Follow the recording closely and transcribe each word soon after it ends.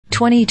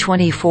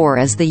2024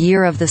 is the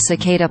year of the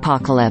cicada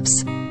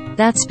apocalypse.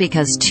 That's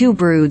because two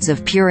broods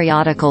of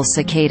periodical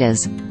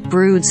cicadas,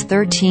 broods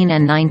 13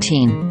 and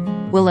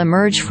 19, will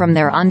emerge from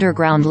their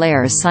underground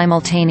lairs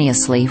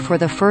simultaneously for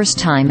the first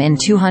time in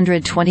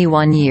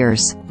 221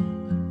 years.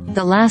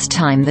 The last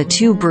time the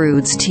two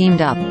broods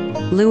teamed up,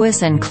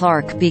 Lewis and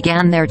Clark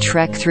began their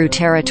trek through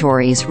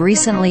territories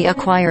recently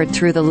acquired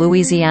through the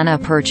Louisiana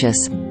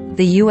Purchase.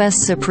 The U.S.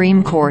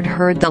 Supreme Court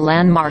heard the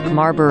landmark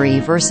Marbury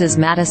v.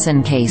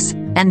 Madison case,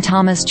 and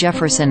Thomas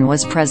Jefferson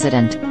was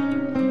president.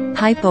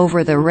 Hype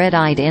over the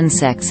red-eyed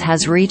insects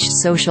has reached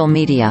social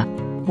media,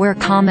 where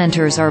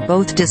commenters are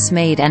both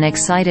dismayed and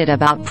excited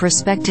about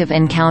prospective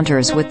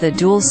encounters with the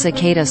dual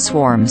cicada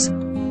swarms.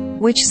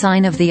 Which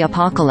sign of the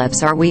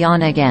apocalypse are we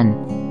on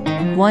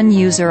again? One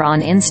user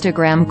on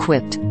Instagram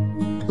quipped,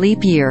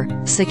 "Leap year,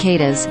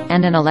 cicadas,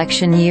 and an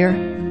election year?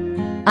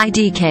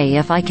 IDK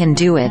if I can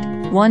do it,"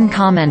 one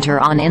commenter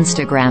on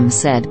Instagram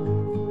said.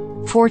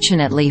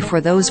 Fortunately for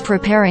those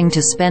preparing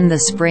to spend the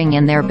spring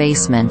in their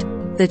basement,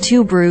 the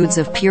two broods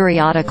of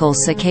periodical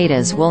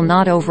cicadas will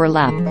not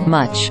overlap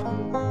much.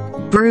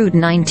 Brood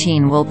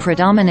 19 will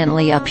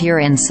predominantly appear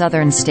in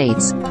southern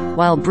states,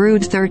 while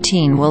Brood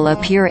 13 will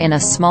appear in a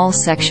small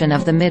section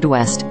of the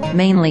Midwest,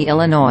 mainly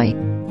Illinois.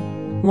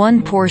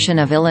 One portion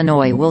of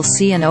Illinois will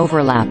see an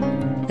overlap.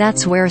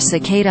 That's where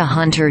cicada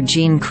hunter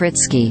Gene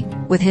Kritsky,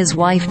 with his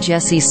wife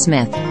Jessie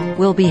Smith,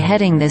 will be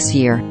heading this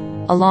year,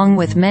 along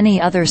with many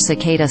other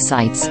cicada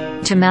sites,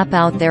 to map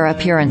out their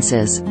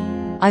appearances.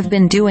 "I've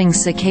been doing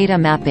cicada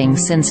mapping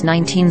since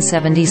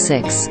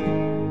 1976.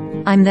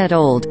 I'm that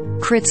old,"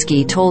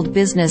 Kritsky told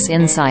Business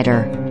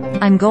Insider.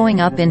 "I'm going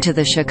up into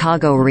the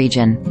Chicago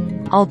region.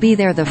 I'll be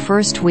there the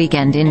first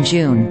weekend in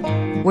June,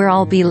 where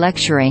I'll be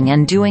lecturing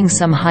and doing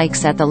some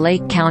hikes at the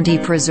Lake County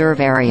Preserve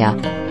area."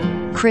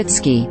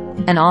 Kritsky,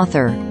 an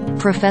author,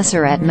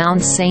 professor at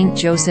Mount St.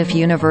 Joseph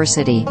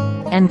University,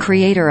 and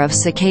creator of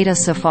Cicada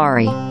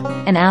Safari,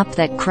 an app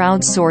that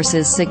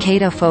crowdsources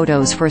cicada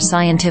photos for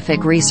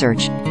scientific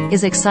research,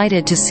 is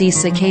excited to see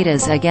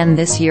cicadas again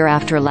this year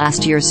after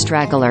last year's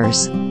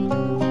stragglers.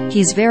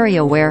 He's very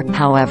aware,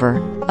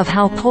 however, of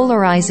how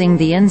polarizing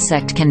the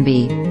insect can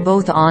be,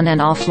 both on and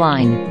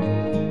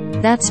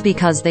offline. That's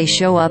because they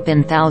show up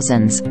in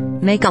thousands,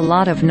 make a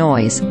lot of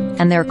noise,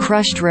 and their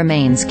crushed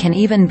remains can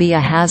even be a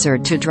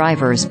hazard to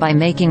drivers by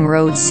making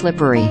roads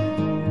slippery.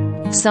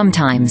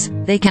 Sometimes,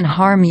 they can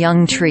harm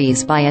young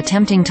trees by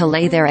attempting to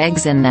lay their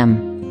eggs in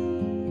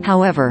them.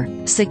 However,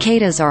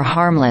 cicadas are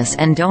harmless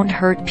and don't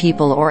hurt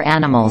people or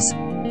animals.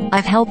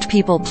 "I've helped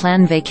people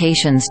plan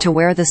vacations to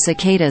where the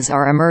cicadas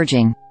are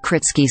emerging,"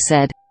 Kritsky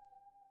said.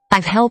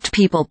 "I've helped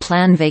people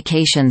plan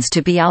vacations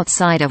to be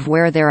outside of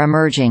where they're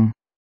emerging.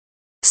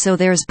 So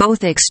there's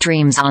both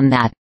extremes on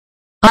that.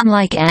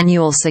 Unlike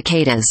annual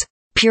cicadas,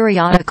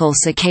 periodical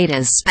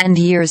cicadas spend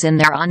years in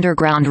their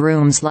underground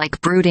rooms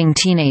like brooding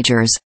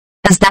teenagers.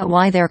 Is that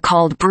why they're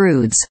called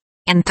broods,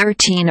 in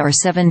 13 or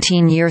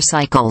 17-year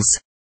cycles?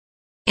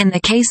 In the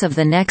case of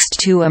the next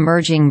two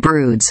emerging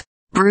broods,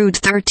 Brood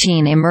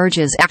 13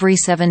 emerges every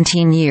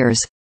 17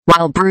 years,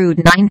 while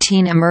Brood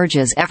 19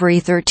 emerges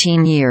every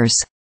 13 years.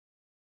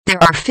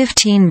 There are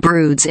 15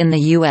 broods in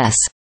the U.S.,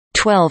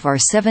 12 are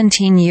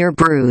 17-year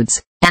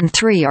broods, and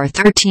 3 are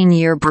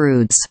 13-year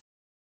broods.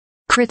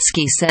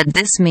 Kritsky said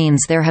this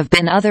means there have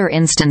been other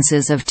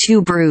instances of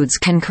two broods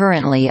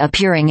concurrently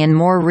appearing in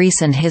more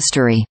recent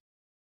history.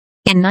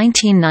 In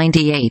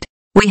 1998,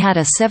 we had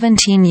a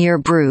 17-year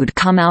brood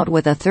come out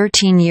with a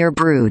 13-year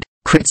brood,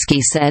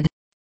 Kritsky said.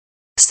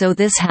 So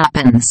this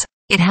happens.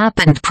 It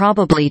happened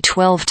probably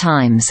 12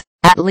 times,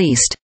 at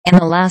least, in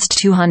the last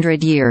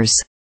 200 years.